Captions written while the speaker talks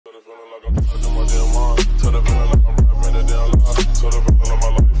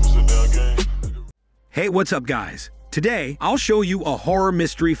Hey, what's up guys? Today, I'll show you a horror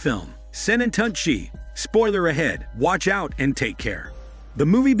mystery film, SENNETUNTSCHI. Spoiler ahead, watch out and take care. The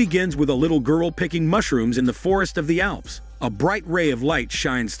movie begins with a little girl picking mushrooms in the forest of the Alps. A bright ray of light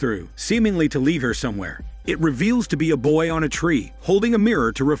shines through, seemingly to lead her somewhere. It reveals to be a boy on a tree, holding a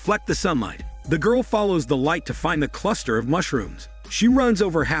mirror to reflect the sunlight. The girl follows the light to find the cluster of mushrooms. She runs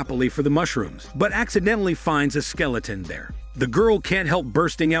over happily for the mushrooms, but accidentally finds a skeleton there. The girl can't help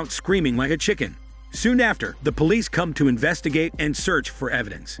bursting out screaming like a chicken. Soon after, the police come to investigate and search for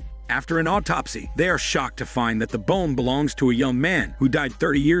evidence. After an autopsy, they are shocked to find that the bone belongs to a young man who died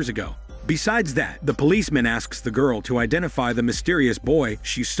 30 years ago. Besides that, the policeman asks the girl to identify the mysterious boy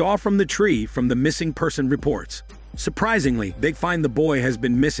she saw from the tree from the missing person reports. Surprisingly, they find the boy has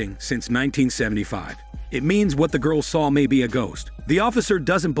been missing since 1975. It means what the girl saw may be a ghost. The officer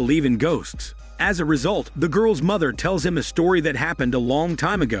doesn't believe in ghosts. As a result, the girl's mother tells him a story that happened a long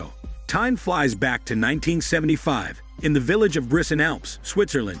time ago. Time flies back to 1975. In the village of Herdsmen, Alps,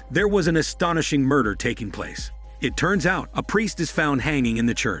 Switzerland, there was an astonishing murder taking place. It turns out a priest is found hanging in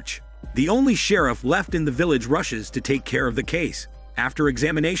the church. The only sheriff left in the village rushes to take care of the case. After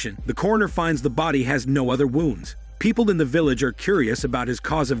examination, the coroner finds the body has no other wounds. People in the village are curious about his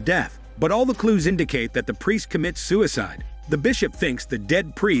cause of death, but all the clues indicate that the priest commits suicide. The bishop thinks the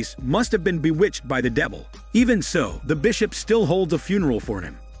dead priest must have been bewitched by the devil. Even so, the bishop still holds a funeral for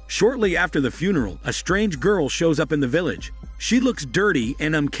him. Shortly after the funeral, a strange girl shows up in the village. She looks dirty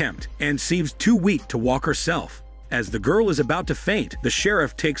and unkempt, and seems too weak to walk herself. As the girl is about to faint, the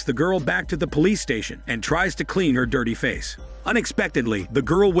sheriff takes the girl back to the police station and tries to clean her dirty face. Unexpectedly, the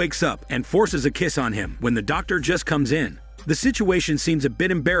girl wakes up and forces a kiss on him when the doctor just comes in. The situation seems a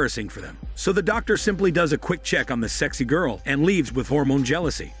bit embarrassing for them, so the doctor simply does a quick check on the sexy girl and leaves with hormone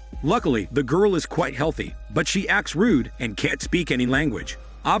jealousy. Luckily, the girl is quite healthy, but she acts rude and can't speak any language.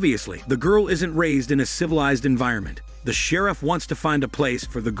 Obviously, the girl isn't raised in a civilized environment. The sheriff wants to find a place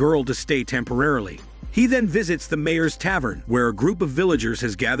for the girl to stay temporarily. He then visits the mayor's tavern, where a group of villagers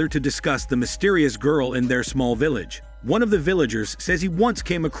has gathered to discuss the mysterious girl in their small village. One of the villagers says he once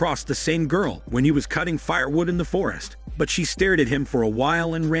came across the same girl when he was cutting firewood in the forest, but she stared at him for a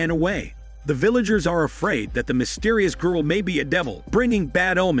while and ran away. The villagers are afraid that the mysterious girl may be a devil, bringing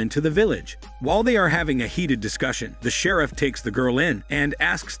bad omen to the village. While they are having a heated discussion, the sheriff takes the girl in and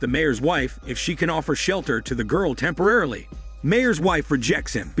asks the mayor's wife if she can offer shelter to the girl temporarily. Mayor's wife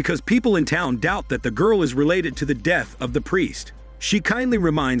rejects him because people in town doubt that the girl is related to the death of the priest. She kindly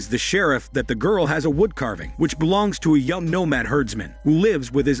reminds the sheriff that the girl has a wood carving, which belongs to a young nomad herdsman who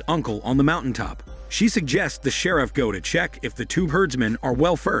lives with his uncle on the mountaintop. She suggests the sheriff go to check if the two herdsmen are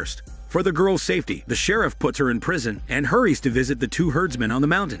well first. For the girl's safety, the sheriff puts her in prison and hurries to visit the two herdsmen on the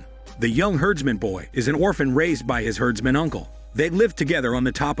mountain. The young herdsman boy is an orphan raised by his herdsman uncle. They live together on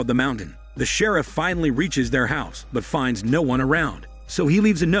the top of the mountain. The sheriff finally reaches their house, but finds no one around. So he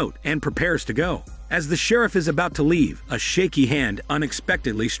leaves a note and prepares to go. As the sheriff is about to leave, a shaky hand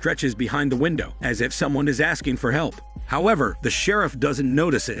unexpectedly stretches behind the window, as if someone is asking for help. However, the sheriff doesn't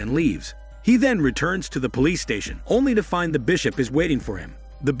notice it and leaves. He then returns to the police station, only to find the bishop is waiting for him.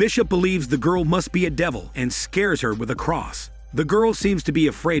 The bishop believes the girl must be a devil and scares her with a cross. The girl seems to be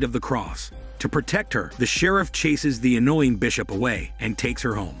afraid of the cross. To protect her, the sheriff chases the annoying bishop away and takes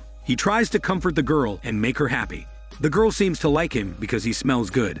her home. He tries to comfort the girl and make her happy. The girl seems to like him because he smells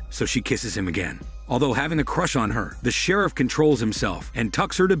good, so she kisses him again. Although having a crush on her, the sheriff controls himself and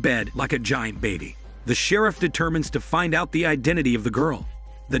tucks her to bed like a giant baby. The sheriff determines to find out the identity of the girl.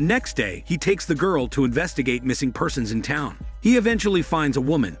 The next day, he takes the girl to investigate missing persons in town. He eventually finds a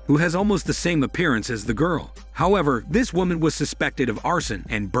woman who has almost the same appearance as the girl. However, this woman was suspected of arson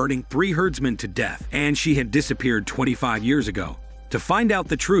and burning 3 herdsmen to death, and she had disappeared 25 years ago. To find out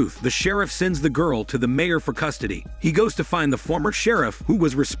the truth, the sheriff sends the girl to the mayor for custody. He goes to find the former sheriff who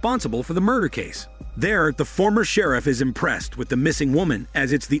was responsible for the murder case. There, the former sheriff is impressed with the missing woman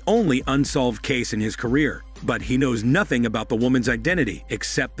as it's the only unsolved case in his career. But he knows nothing about the woman's identity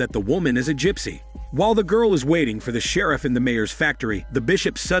except that the woman is a gypsy. While the girl is waiting for the sheriff in the mayor's factory, the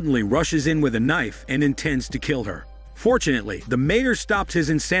bishop suddenly rushes in with a knife and intends to kill her. Fortunately, the mayor stops his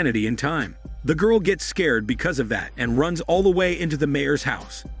insanity in time. The girl gets scared because of that and runs all the way into the mayor's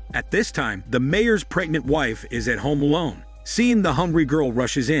house. At this time, the mayor's pregnant wife is at home alone. Seeing the hungry girl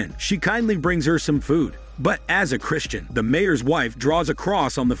rushes in, she kindly brings her some food. But as a Christian, the mayor's wife draws a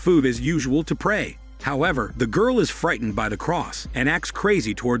cross on the food as usual to pray. However, the girl is frightened by the cross and acts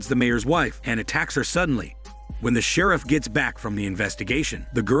crazy towards the mayor's wife and attacks her suddenly. When the sheriff gets back from the investigation,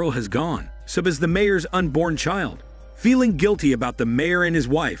 the girl has gone. So is the mayor's unborn child. Feeling guilty about the mayor and his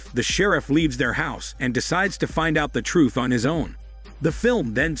wife, the sheriff leaves their house and decides to find out the truth on his own. The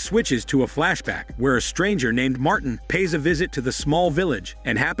film then switches to a flashback where a stranger named Martin pays a visit to the small village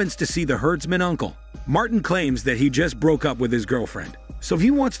and happens to see the herdsman uncle. Martin claims that he just broke up with his girlfriend, so he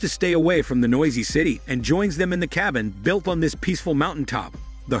wants to stay away from the noisy city and joins them in the cabin built on this peaceful mountaintop.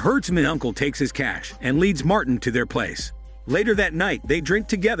 The herdsman uncle takes his cash and leads Martin to their place. Later that night, they drink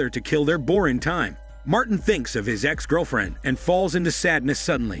together to kill their boring time. Martin thinks of his ex-girlfriend and falls into sadness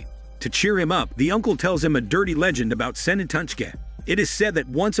suddenly. To cheer him up, the uncle tells him a dirty legend about SENNETUNTSCHI. It is said that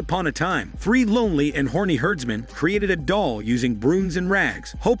once upon a time, 3 lonely and horny herdsmen created a doll using brooms and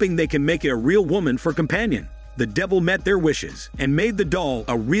rags, hoping they can make it a real woman for companion. The devil met their wishes and made the doll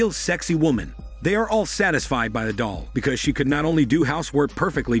a real sexy woman. They are all satisfied by the doll because she could not only do housework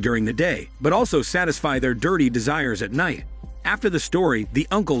perfectly during the day, but also satisfy their dirty desires at night. After the story, the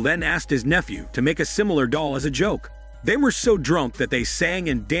uncle then asked his nephew to make a similar doll as a joke. They were so drunk that they sang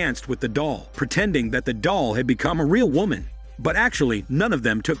and danced with the doll, pretending that the doll had become a real woman. But actually, none of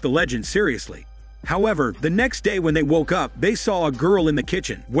them took the legend seriously. However, the next day when they woke up, they saw a girl in the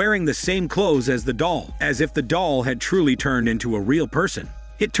kitchen wearing the same clothes as the doll, as if the doll had truly turned into a real person.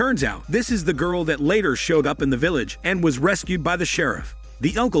 It turns out this is the girl that later showed up in the village and was rescued by the sheriff.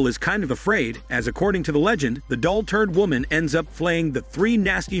 The uncle is kind of afraid, as according to the legend, the doll-turned woman ends up flaying the 3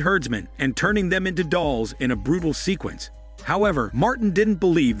 nasty herdsmen and turning them into dolls in a brutal sequence. However, Martin didn't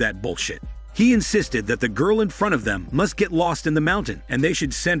believe that bullshit. He insisted that the girl in front of them must get lost in the mountain and they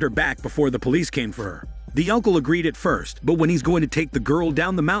should send her back before the police came for her. The uncle agreed at first, but when he's going to take the girl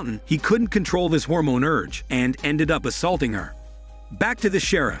down the mountain, he couldn't control this hormone urge and ended up assaulting her. Back to the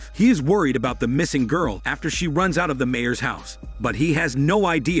sheriff, he is worried about the missing girl after she runs out of the mayor's house, but he has no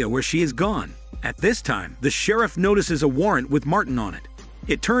idea where she is gone. At this time, the sheriff notices a warrant with Martin on it.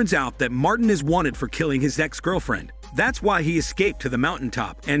 It turns out that Martin is wanted for killing his ex-girlfriend. That's why he escaped to the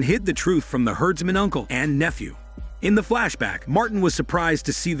mountaintop and hid the truth from the herdsman uncle and nephew. In the flashback, Martin was surprised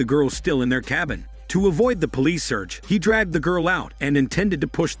to see the girl still in their cabin. To avoid the police search, he dragged the girl out and intended to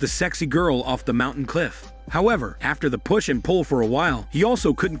push the sexy girl off the mountain cliff. However, after the push and pull for a while, he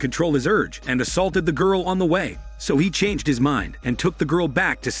also couldn't control his urge and assaulted the girl on the way. So he changed his mind and took the girl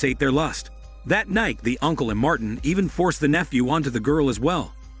back to sate their lust. That night, the uncle and Martin even forced the nephew onto the girl as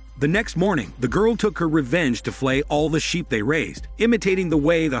well. The next morning, the girl took her revenge to flay all the sheep they raised, imitating the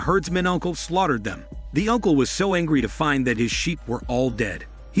way the herdsman uncle slaughtered them. The uncle was so angry to find that his sheep were all dead.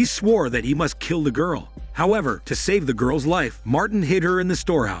 He swore that he must kill the girl. However, to save the girl's life, Martin hid her in the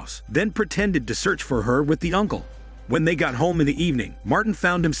storehouse, then pretended to search for her with the uncle. When they got home in the evening, Martin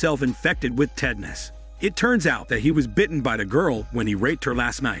found himself infected with tetanus. It turns out that he was bitten by the girl when he raped her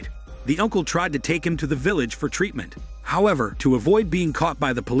last night. The uncle tried to take him to the village for treatment. However, to avoid being caught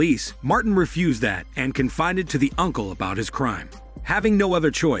by the police, Martin refused that and confided to the uncle about his crime. Having no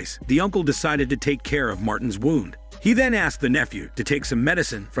other choice, the uncle decided to take care of Martin's wound. He then asked the nephew to take some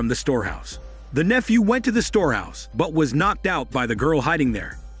medicine from the storehouse. The nephew went to the storehouse, but was knocked out by the girl hiding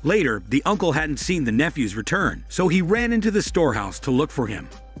there. Later, the uncle hadn't seen the nephew's return, so he ran into the storehouse to look for him.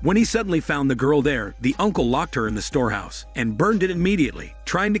 When he suddenly found the girl there, the uncle locked her in the storehouse and burned it immediately,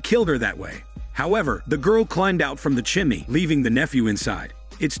 trying to kill her that way. However, the girl climbed out from the chimney, leaving the nephew inside.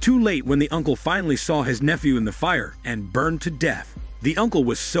 It's too late when the uncle finally saw his nephew in the fire and burned to death. The uncle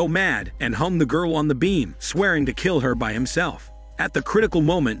was so mad and hung the girl on the beam, swearing to kill her by himself. At the critical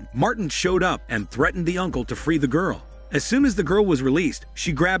moment, Martin showed up and threatened the uncle to free the girl. As soon as the girl was released,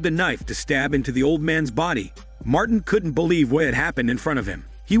 she grabbed a knife to stab into the old man's body. Martin couldn't believe what had happened in front of him.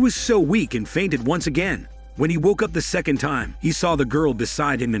 He was so weak and fainted once again. When he woke up the second time, he saw the girl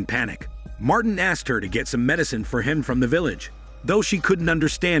beside him in panic. Martin asked her to get some medicine for him from the village. Though she couldn't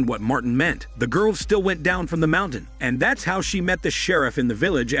understand what Martin meant, the girl still went down from the mountain, and that's how she met the sheriff in the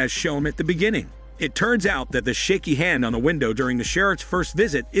village as shown at the beginning. It turns out that the shaky hand on the window during the sheriff's first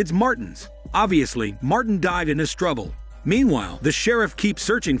visit is Martin's. Obviously, Martin died in a struggle. Meanwhile, the sheriff keeps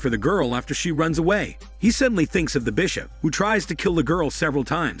searching for the girl after she runs away. He suddenly thinks of the bishop, who tries to kill the girl several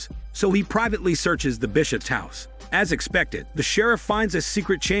times, so he privately searches the bishop's house. As expected, the sheriff finds a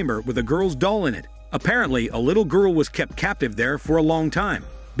secret chamber with a girl's doll in it. Apparently, a little girl was kept captive there for a long time.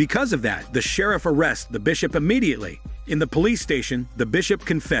 Because of that, the sheriff arrests the bishop immediately. In the police station, the bishop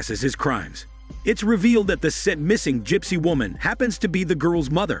confesses his crimes. It's revealed that the said missing gypsy woman happens to be the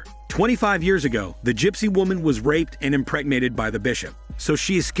girl's mother. 25 years ago, the gypsy woman was raped and impregnated by the bishop. So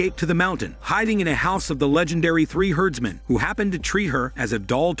she escaped to the mountain, hiding in a house of the legendary 3 herdsmen who happened to treat her as a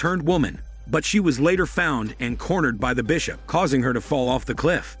doll-turned-woman. But she was later found and cornered by the bishop, causing her to fall off the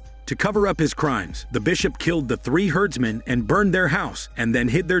cliff. To cover up his crimes, the bishop killed the 3 herdsmen and burned their house, and then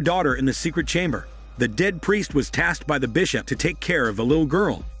hid their daughter in the secret chamber. The dead priest was tasked by the bishop to take care of the little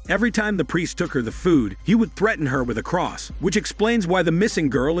girl. Every time the priest took her the food, he would threaten her with a cross, which explains why the missing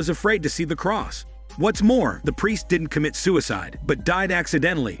girl is afraid to see the cross. What's more, the priest didn't commit suicide, but died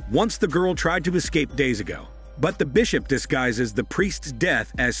accidentally once the girl tried to escape days ago. But the bishop disguises the priest's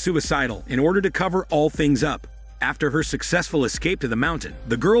death as suicidal in order to cover all things up. After her successful escape to the mountain,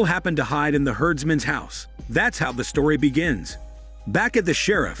 the girl happened to hide in the herdsman's house. That's how the story begins. Back at the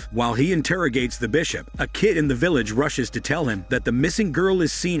sheriff, while he interrogates the bishop, a kid in the village rushes to tell him that the missing girl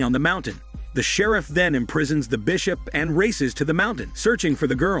is seen on the mountain. The sheriff then imprisons the bishop and races to the mountain, searching for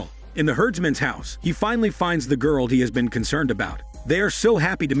the girl. In the herdsman's house, he finally finds the girl he has been concerned about. They are so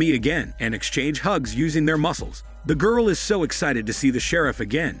happy to meet again and exchange hugs using their muscles. The girl is so excited to see the sheriff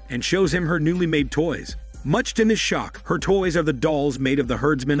again and shows him her newly made toys. Much to his shock, her toys are the dolls made of the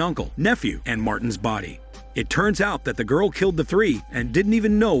herdsman uncle, nephew, and Martin's body. It turns out that the girl killed the three and didn't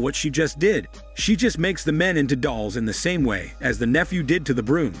even know what she just did. She just makes the men into dolls in the same way as the nephew did to the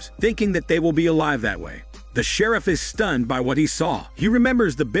brooms, thinking that they will be alive that way. The sheriff is stunned by what he saw. He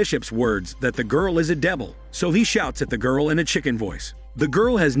remembers the bishop's words that the girl is a devil, so he shouts at the girl in a chicken voice. The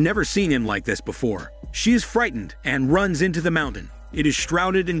girl has never seen him like this before. She is frightened and runs into the mountain. It is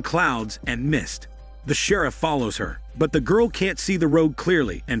shrouded in clouds and mist. The sheriff follows her, but the girl can't see the road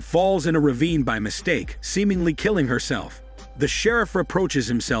clearly and falls in a ravine by mistake, seemingly killing herself. The sheriff reproaches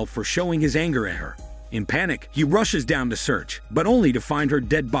himself for showing his anger at her. In panic, he rushes down to search, but only to find her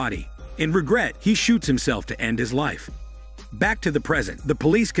dead body. In regret, he shoots himself to end his life. Back to the present, the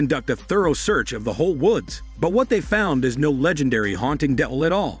police conduct a thorough search of the whole woods, but what they found is no legendary haunting devil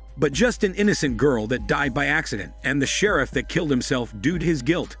at all, but just an innocent girl that died by accident, and the sheriff that killed himself due to his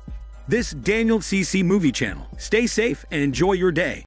guilt. This Daniel CC Movie Channel. Stay safe and enjoy your day.